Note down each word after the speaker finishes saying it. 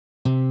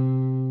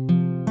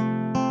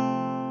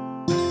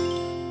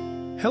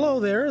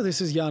Hello there,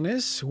 this is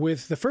Yanis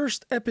with the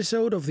first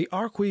episode of the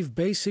Arcweave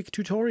Basic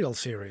Tutorial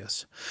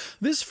Series.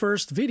 This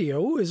first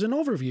video is an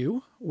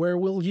overview where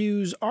we'll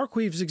use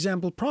Arcweave's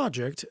example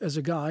project as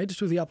a guide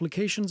to the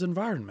application's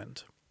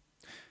environment.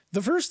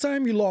 The first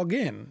time you log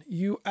in,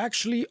 you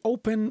actually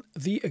open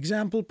the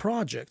example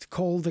project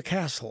called the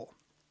castle.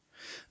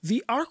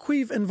 The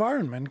Arcweave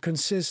environment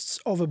consists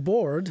of a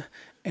board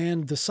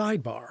and the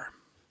sidebar.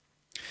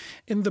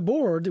 In the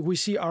board, we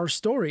see our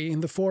story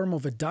in the form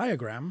of a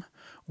diagram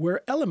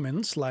where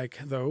elements like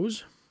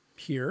those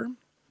here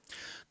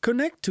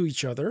connect to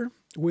each other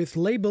with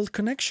labeled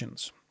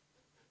connections.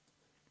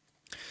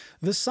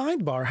 The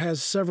sidebar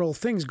has several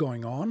things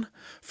going on.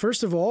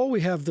 First of all,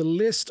 we have the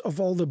list of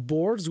all the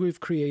boards we've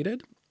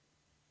created.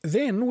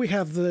 Then we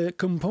have the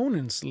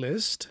components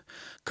list.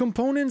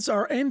 Components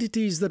are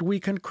entities that we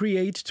can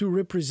create to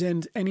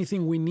represent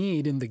anything we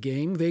need in the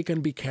game. They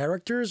can be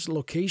characters,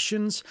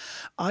 locations,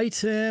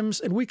 items,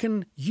 and we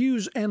can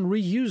use and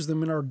reuse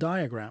them in our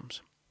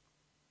diagrams.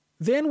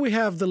 Then we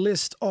have the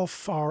list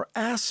of our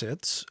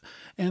assets,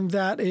 and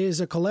that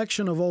is a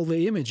collection of all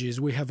the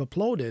images we have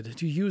uploaded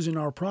to use in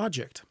our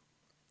project.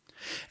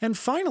 And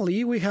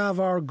finally, we have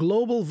our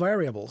global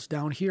variables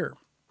down here.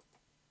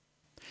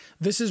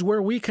 This is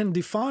where we can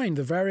define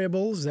the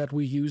variables that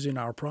we use in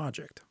our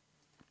project.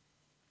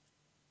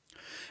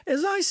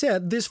 As I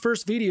said, this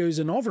first video is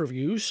an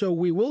overview, so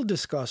we will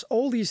discuss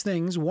all these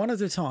things one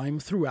at a time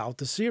throughout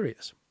the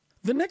series.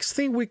 The next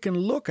thing we can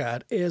look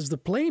at is the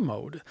play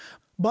mode.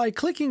 By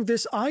clicking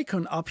this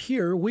icon up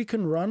here, we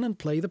can run and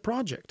play the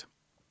project.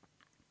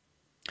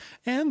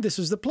 And this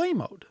is the play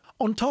mode.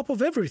 On top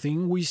of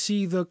everything, we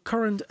see the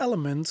current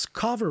element's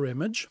cover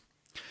image.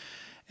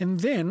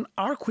 And then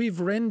Arcweave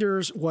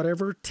renders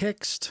whatever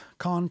text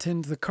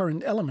content the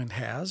current element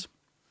has.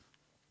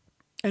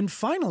 And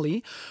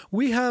finally,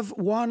 we have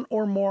one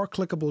or more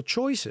clickable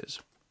choices.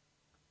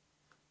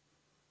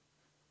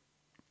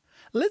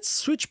 Let's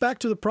switch back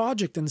to the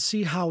project and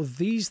see how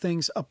these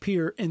things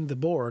appear in the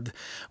board.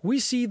 We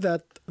see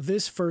that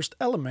this first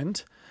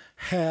element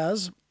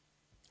has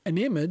an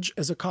image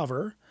as a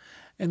cover,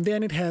 and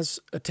then it has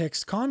a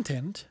text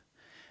content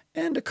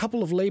and a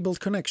couple of labeled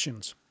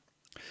connections.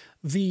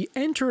 The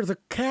Enter the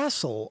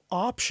Castle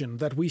option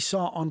that we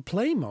saw on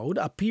play mode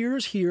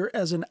appears here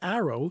as an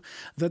arrow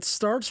that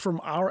starts from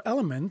our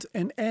element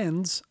and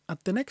ends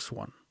at the next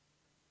one.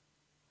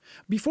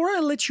 Before I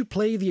let you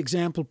play the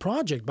example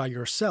project by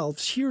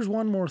yourselves, here's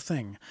one more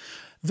thing.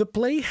 The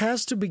play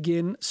has to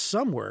begin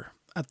somewhere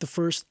at the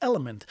first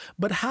element,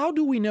 but how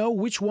do we know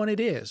which one it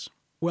is?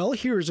 Well,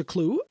 here's a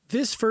clue.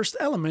 This first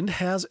element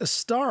has a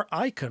star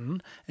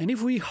icon, and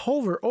if we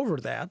hover over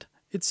that,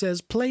 it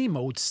says Play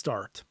Mode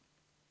Start.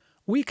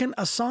 We can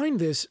assign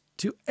this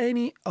to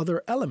any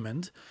other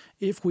element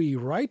if we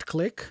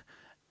right-click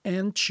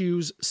and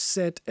choose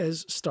Set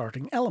as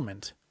Starting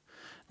Element.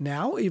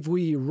 Now, if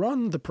we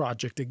run the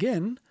project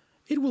again,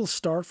 it will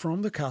start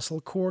from the castle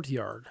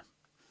courtyard.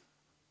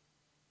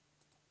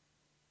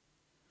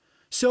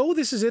 So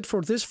this is it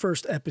for this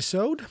first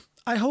episode.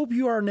 I hope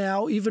you are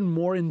now even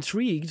more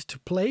intrigued to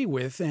play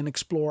with and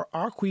explore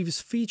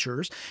Arcweave's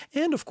features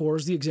and, of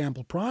course, the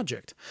example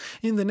project.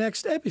 In the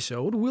next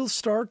episode, we'll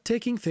start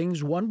taking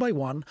things one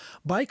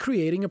by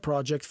creating a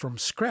project from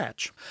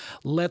scratch.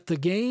 Let the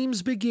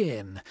games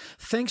begin.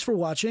 Thanks for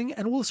watching,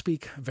 and we'll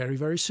speak very,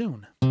 very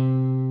soon.